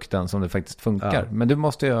produkten som det faktiskt funkar. Ja. Men du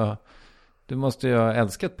måste ju ha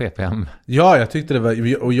älskat PPM. Ja, jag tyckte det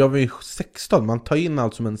var, och jag var ju 16, man tar in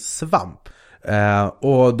allt som en svamp.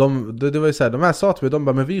 Och det var ju så här, de här sa till mig, de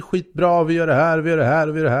bara, men vi är skitbra, vi gör det här, vi gör det här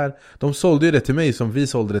och vi gör det här. De sålde ju det till mig som vi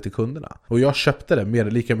sålde det till kunderna. Och jag köpte det mer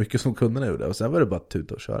lika mycket som kunderna gjorde. Och sen var det bara att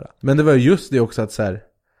tuta och köra. Men det var just det också att så här,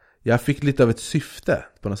 jag fick lite av ett syfte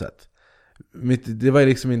på något sätt. Det var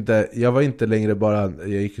liksom inte, jag var inte längre bara, jag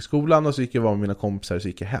gick i skolan och så gick jag var med mina kompisar och så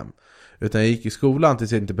gick jag hem. Utan jag gick i skolan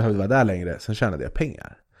tills jag inte behövde vara där längre. Sen tjänade jag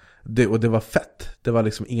pengar. Och det var fett. Det var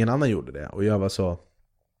liksom, ingen annan gjorde det. Och jag var så,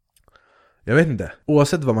 jag vet inte.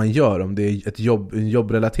 Oavsett vad man gör, om det är en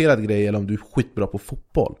jobbrelaterad grej eller om du är skitbra på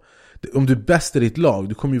fotboll. Om du är bäst i ditt lag,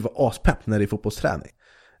 du kommer ju vara aspepp när det är fotbollsträning.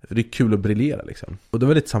 För det är kul att briljera liksom. Och det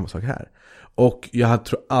var lite samma sak här. Och jag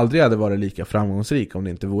tror aldrig jag hade varit lika framgångsrik om det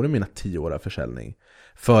inte vore mina 10 år av försäljning.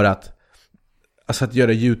 För att, alltså att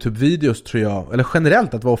göra YouTube-videos tror jag, eller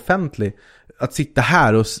generellt att vara offentlig, att sitta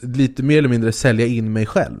här och lite mer eller mindre sälja in mig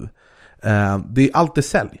själv. Det är alltid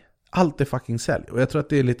sälj. Allt är fucking sälj. Och jag tror att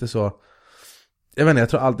det är lite så, jag vet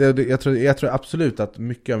inte, jag tror absolut att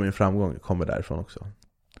mycket av min framgång kommer därifrån också.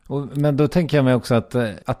 Men då tänker jag mig också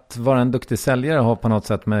att vara en duktig säljare har på något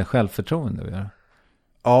sätt med självförtroende att göra.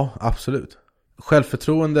 Ja, absolut.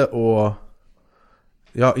 Självförtroende och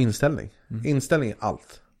inställning. Inställning är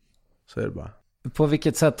allt. Så är det bara. På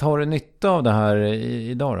vilket sätt har du nytta av det här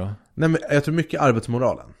idag då? Nej, men jag tror mycket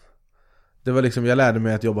arbetsmoralen. Det var liksom, jag lärde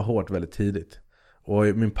mig att jobba hårt väldigt tidigt. Och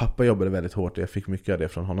min pappa jobbade väldigt hårt och jag fick mycket av det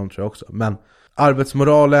från honom tror jag också. Men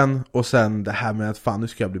arbetsmoralen och sen det här med att fan, nu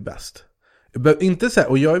ska jag bli bäst. Inte så här,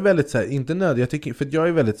 och jag är väldigt så här, inte nödig, jag tycker, för jag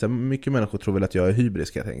är väldigt så här, mycket människor tror väl att jag är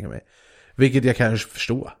hybris, jag tänker mig. Vilket jag kanske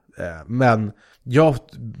förstår. Men jag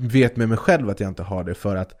vet med mig själv att jag inte har det,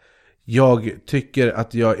 för att jag tycker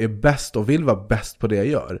att jag är bäst och vill vara bäst på det jag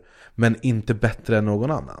gör, men inte bättre än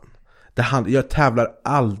någon annan. Jag tävlar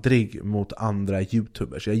aldrig mot andra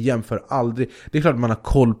YouTubers. Jag jämför aldrig. Det är klart att man har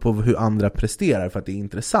koll på hur andra presterar för att det är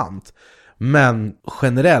intressant. Men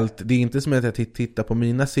generellt, det är inte som att jag tittar på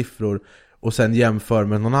mina siffror och sen jämför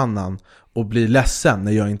med någon annan och blir ledsen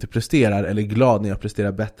när jag inte presterar eller glad när jag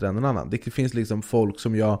presterar bättre än någon annan. Det finns liksom folk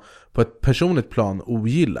som jag på ett personligt plan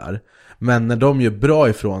ogillar, men när de gör bra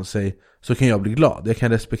ifrån sig så kan jag bli glad. Jag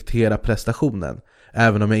kan respektera prestationen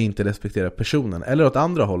även om jag inte respekterar personen. Eller åt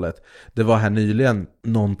andra hållet, det var här nyligen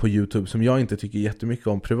någon på YouTube som jag inte tycker jättemycket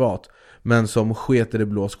om privat, men som sket i det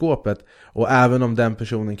blå skåpet. Och även om den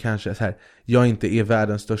personen kanske är så här, jag inte är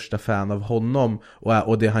världens största fan av honom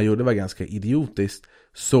och det han gjorde var ganska idiotiskt,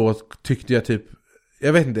 så tyckte jag typ,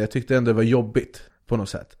 jag vet inte, jag tyckte ändå det var jobbigt på något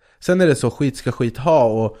sätt. Sen är det så, skit ska skit ha,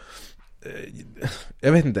 och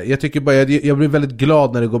jag vet inte, jag tycker bara jag blir väldigt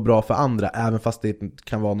glad när det går bra för andra, även fast det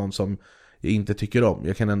kan vara någon som jag inte tycker om.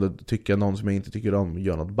 Jag kan ändå tycka någon som jag inte tycker om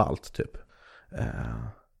gör något ballt typ.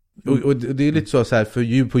 Och det är lite så här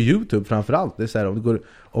för på YouTube framförallt, det är så här,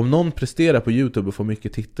 om någon presterar på YouTube och får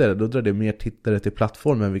mycket tittare, då drar det mer tittare till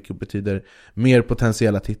plattformen, vilket betyder mer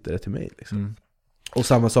potentiella tittare till mig liksom. Och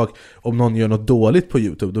samma sak, om någon gör något dåligt på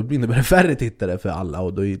YouTube, då blir det bara färre tittare för alla,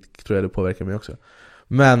 och då tror jag det påverkar mig också.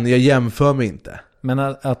 Men jag jämför mig inte. Men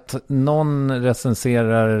att någon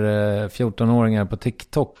recenserar 14-åringar på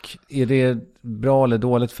TikTok, är det bra eller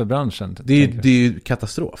dåligt för branschen? Det är ju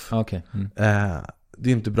katastrof. Okay. Det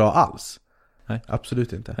är inte bra alls. Nej.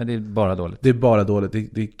 Absolut inte. Nej, det är bara dåligt. Det är bara dåligt.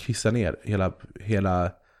 Det kissar ner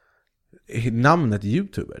hela namnet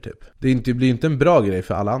YouTuber typ. Det blir inte en bra grej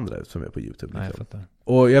för alla andra som är på YouTube. Liksom. Nej, jag fattar.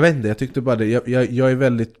 Och jag vet inte, jag tyckte bara det. Jag är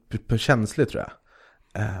väldigt känslig tror jag.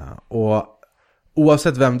 Och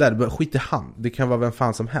oavsett vem det är, skit i han. Det kan vara vem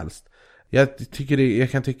fan som helst. Jag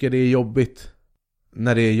kan tycka det är jobbigt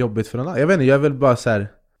när det är jobbigt för någon annan. Jag vet inte, jag vill bara så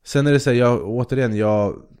här. Sen är det så här,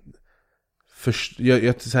 jag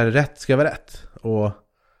så här, rätt ska vara rätt och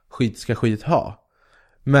skit ska skit ha.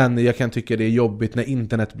 Men jag kan tycka det är jobbigt när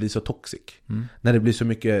internet blir så toxic. När det blir så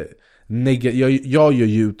mycket jag gör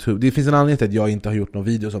YouTube. Det finns en anledning till att jag inte har gjort någon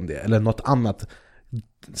video som det, eller något annat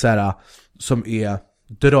så här, som är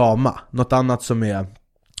drama, något annat som är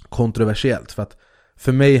kontroversiellt. För att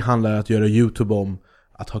för mig handlar det att göra YouTube om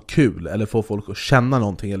att ha kul, eller få folk att känna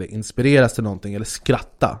någonting, eller inspireras till någonting, eller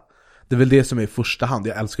skratta. Det är väl det som är i första hand.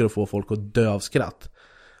 Jag älskar att få folk att dö av skratt.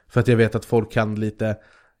 För att jag vet att folk kan lite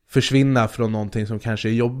försvinna från någonting som kanske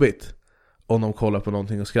är jobbigt om de kollar på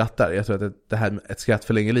någonting och skrattar. Jag tror att det här ett skratt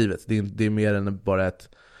förlänger livet. Det är mer än bara ett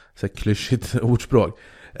så här klyschigt ordspråk.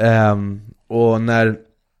 Och när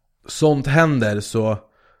sånt händer så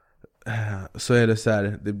är det så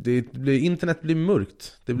här, internet blir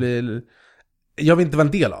mörkt. Jag vill inte vara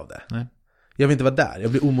en del av det. Nej. Jag vill inte vara där.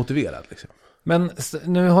 Jag blir omotiverad liksom. Men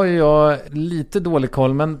nu har ju jag lite dålig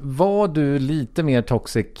koll, men var du lite mer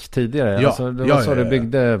toxic tidigare? Ja, alltså, det var så du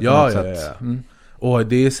byggde på något sätt. Ja. Och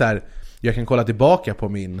det är så här, jag kan kolla tillbaka på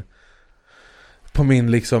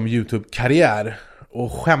min liksom YouTube-karriär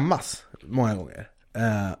och skämmas många gånger.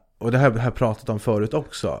 Och det här har jag pratat om förut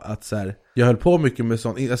också, att så här, jag höll på mycket med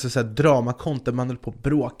sånt, alltså så här dramakontent, man höll på att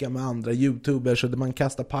bråka med andra YouTubers, så man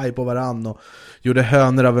kastade paj på varann och gjorde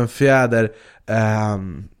hönor av en fjäder.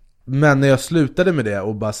 Men när jag slutade med det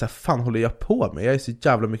och bara så här, fan håller jag på med? Jag är så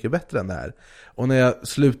jävla mycket bättre än det här. Och när jag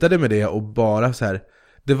slutade med det och bara så här,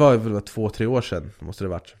 det var väl 2-3 år sedan måste det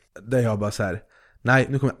varit, där jag bara så här,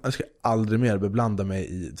 nej, jag ska aldrig mer beblanda mig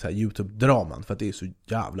i så här YouTube-draman, för att det är så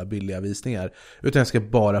jävla billiga visningar. Utan jag ska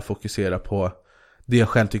bara fokusera på det jag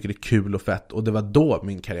själv tycker är kul och fett. Och det var då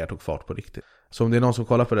min karriär tog fart på riktigt. Så om det är någon som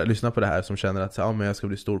kollar på det, lyssnar på det här, som känner att så här, men jag ska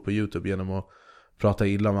bli stor på YouTube genom att prata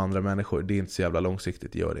illa om andra människor, det är inte så jävla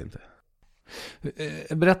långsiktigt, gör det inte.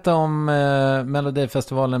 Berätta om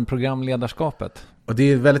Melodifestivalen programledarskapet. Och det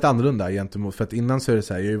är väldigt annorlunda gentemot, för att innan så är det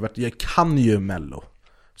så här, jag kan ju Mello.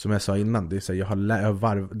 Som jag sa innan, det är så här,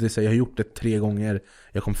 jag har gjort det 3 gånger.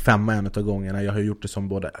 Jag kom 5:a en av gångerna. Jag har gjort det som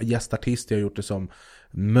både gästartist, jag har gjort det som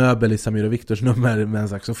möbel i Samir och Viktors nummer med en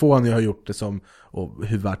saxofon, jag har gjort det som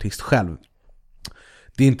huvudartist själv.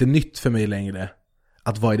 Det är inte nytt för mig längre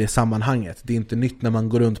att vara i det sammanhanget. Det är inte nytt när man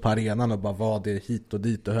går runt på arenan och bara vad det är hit och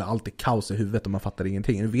dit och allt är kaos i huvudet och man fattar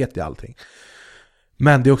ingenting. Nu vet jag allting.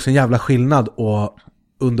 Men det är också en jävla skillnad att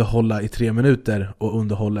underhålla i 3 minuter och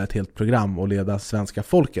underhålla ett helt program och leda svenska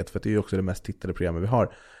folket, för det är ju också det mest tittade programmet vi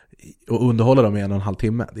har, och underhålla dem i 1,5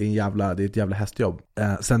 timme. Det är ett jävla hästjobb.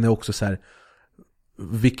 Sen är det också så här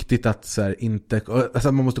viktigt att så här, inte,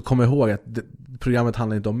 alltså man måste komma ihåg att programmet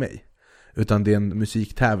handlar inte om mig, utan det är en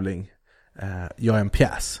musiktävling. Jag är en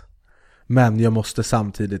pjäs, men jag måste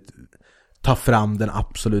samtidigt ta fram den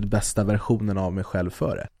absolut bästa versionen av mig själv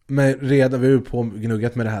för det. Men redan, vi har ju på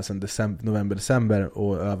gnuggat med det här sedan november-december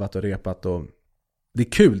och övat och repat, och det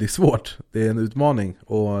är kul, det är svårt, det är en utmaning,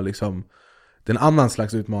 och liksom det är en annan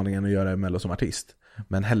slags utmaning än att göra Mello som artist.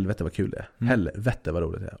 Men helvete vad kul det är. Helvete vad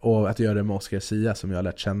roligt det är. Och att göra det med Oscar Sia som jag har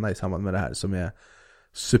lärt känna i samband med det här, som är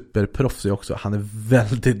superproffsig också. Han är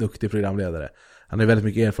väldigt duktig programledare. Han har väldigt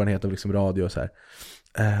mycket erfarenhet av liksom radio och så här.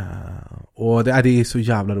 Och det är så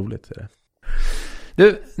jävla roligt. Det.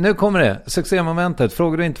 Du, nu kommer det. Succémomentet.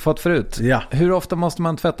 Frågor du inte fått förut. Ja. Hur ofta måste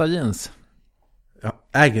man tvätta jeans? Jag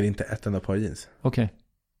äger inte ett enda par jeans. Okej.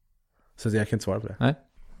 Så jag kan inte svara på det. Nej.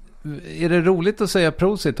 Är det roligt att säga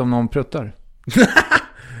prosit om någon pruttar?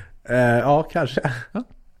 Ja, kanske. Ja,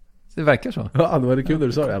 det verkar så. Ja, det var det kul när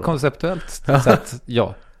du sa det. Konceptuellt sett,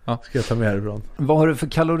 ja. Ska jag ta med härifrån? Vad har du för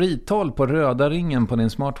kalorital på röda ringen på din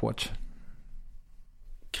smartwatch?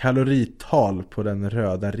 Kalorital på den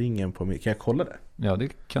röda ringen på min... Kan jag kolla det? Ja,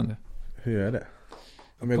 det kan du. Hur gör jag det?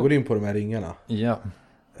 Om jag går in på de här ringarna. Ja.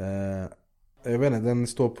 Jag vet inte, den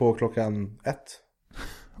står på klockan 1.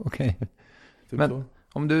 Okej. Typ Men så.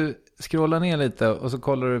 om du scrollar ner lite och så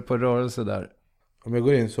kollar du på rörelse där. Om jag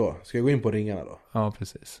går in så, ska jag gå in på ringarna då? Ja,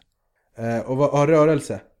 precis. Och vad har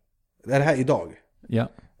rörelse? Det här idag? Ja.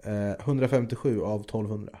 157 av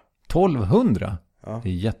 1200. 1200? Ja. Det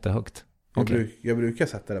är jättehögt. Jag brukar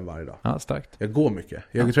sätta den varje dag. Ja, starkt. Jag går mycket.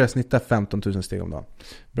 Jag tror jag snittar 15 000 steg om dagen.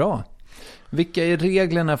 Bra. Vilka är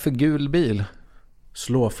reglerna för gul bil?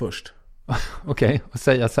 Slå först. Okej, och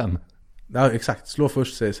säga sen. Ja, exakt. Slå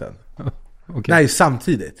först, säg sen. Okay. Nej,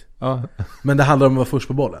 samtidigt. Ja. Men det handlar om att vara först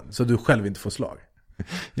på bollen, så du själv inte får slag.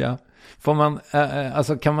 Ja. Får man,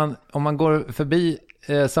 alltså kan man, om man går förbi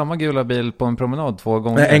samma gula bil på en promenad 2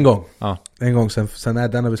 gånger? Nej, en gång. Ja. En gång, sen är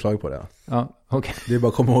den har vi slagit på det. Ja, okej. Det är bara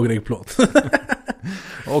att komma ihåg regplåt.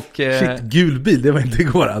 Och shit, gul bil, det var inte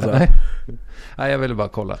igår alltså. Nej, jag ville bara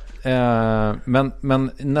kolla.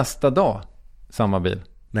 Men nästa dag, samma bil?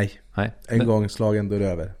 Nej. Nej. En gång slagen, då är det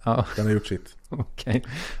över. Ja. Den har gjort sitt. Okej,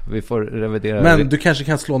 vi får revidera. Men du kanske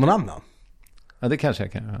kan slå någon annan? Ja, det kanske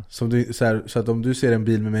jag kan göra. Som du, så att om du ser en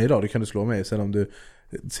bil med mig idag, då kan du slå mig. Sen om du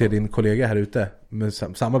ser din kollega här ute med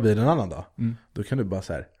samma bil en annan dag, då kan du bara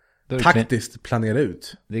så här taktiskt planera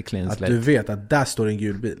ut. Det är clean att slate. du vet att där står en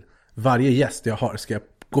gul bil. Varje gäst jag har ska jag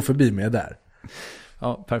gå förbi med där.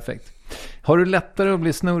 Ja, perfekt. Har du lättare att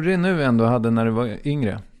bli snurrig nu än du hade när du var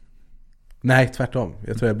yngre? Nej, tvärtom.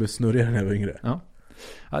 Jag tror jag blev snurrigare när jag var yngre. Ja.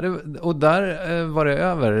 Ja, och där var det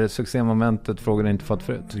över succémomentet. Frågor inte fått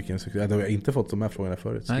förut. Vilken succé? Jag har inte fått de här frågorna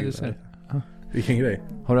förut. Nej, du ser. Ja. Vilken grej.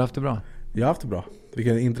 Har du haft det bra? Jag har haft det bra.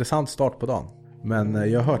 Vilken intressant start på dagen.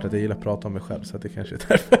 Men jag har hört att jag gillar att prata om mig själv, så att det kanske är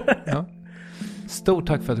därför. Ja. Stort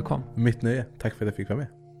tack för att du kom. Mitt nöje. Tack för att jag fick vara med.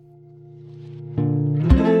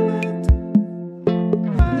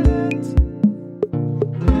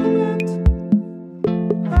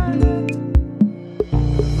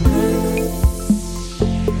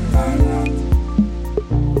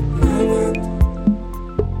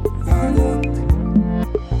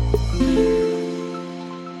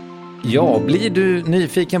 Ja, blir du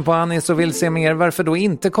nyfiken på Anis och vill se mer, varför då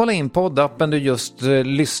inte kolla in poddappen du just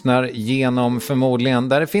lyssnar genom förmodligen,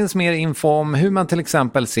 där det finns mer info om hur man till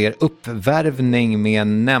exempel ser uppvärvning med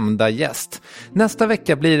nämnda gäst. Nästa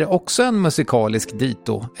vecka blir det också en musikalisk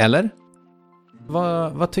dito, eller?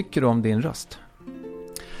 Vad tycker du om din röst?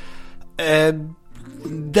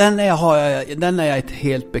 Den är jag inte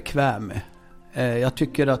helt bekväm med. Jag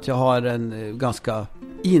tycker att jag har en ganska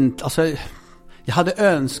jag hade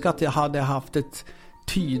önskat att jag hade haft ett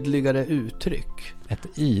tydligare uttryck. Ett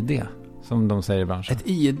ID, som de säger i branschen. Ett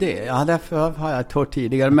ID, ja, därför har jag hört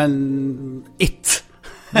tidigare, men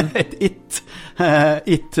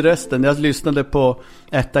it-rösten. Jag lyssnade på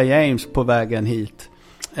Etta James på vägen hit.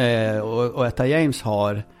 Och Etta James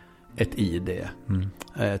har ett ID.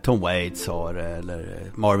 Tom Waits har det,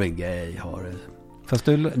 eller Marvin Gaye har det. Fast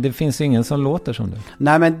det finns ingen som låter som du.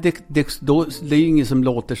 Nej, men det är ju ingen som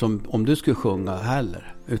låter som om du skulle sjunga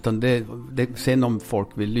heller. Utan sen om folk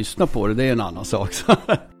vill lyssna på det är en annan sak.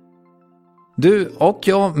 Du och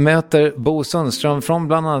jag möter Bo Sundström från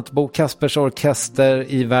bland annat Bo Kaspers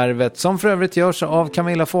Orkester i Värvet, som för övrigt görs av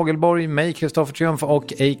Camilla Fogelborg, mig, Kristoffer Triumf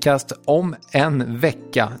och Acast om en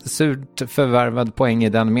vecka. Surt förvärvad poäng i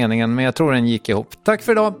den meningen, men jag tror den gick ihop. Tack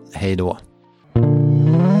för idag, hej då!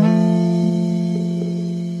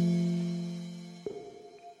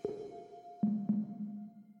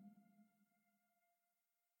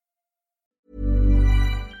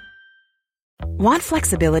 Want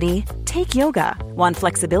flexibility? Take yoga. Want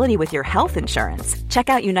flexibility with your health insurance? Check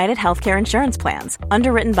out United Healthcare Insurance Plans.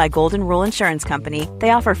 Underwritten by Golden Rule Insurance Company, they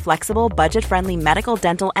offer flexible, budget-friendly medical,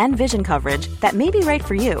 dental, and vision coverage that may be right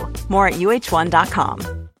for you. More at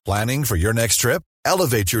UH1.com. Planning for your next trip?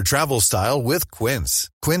 Elevate your travel style with Quince.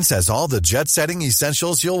 Quince has all the jet-setting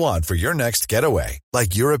essentials you'll want for your next getaway,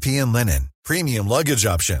 like European linen, premium luggage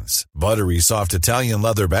options, buttery soft Italian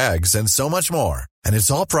leather bags, and so much more. And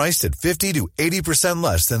it's all priced at 50 to 80%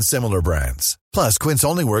 less than similar brands. Plus, Quince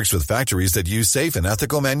only works with factories that use safe and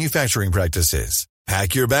ethical manufacturing practices.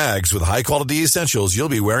 Pack your bags with high-quality essentials you'll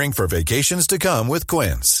be wearing for vacations to come with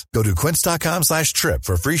Quince. Go to quince.com/trip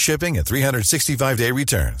for free shipping and 365-day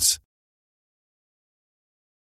returns.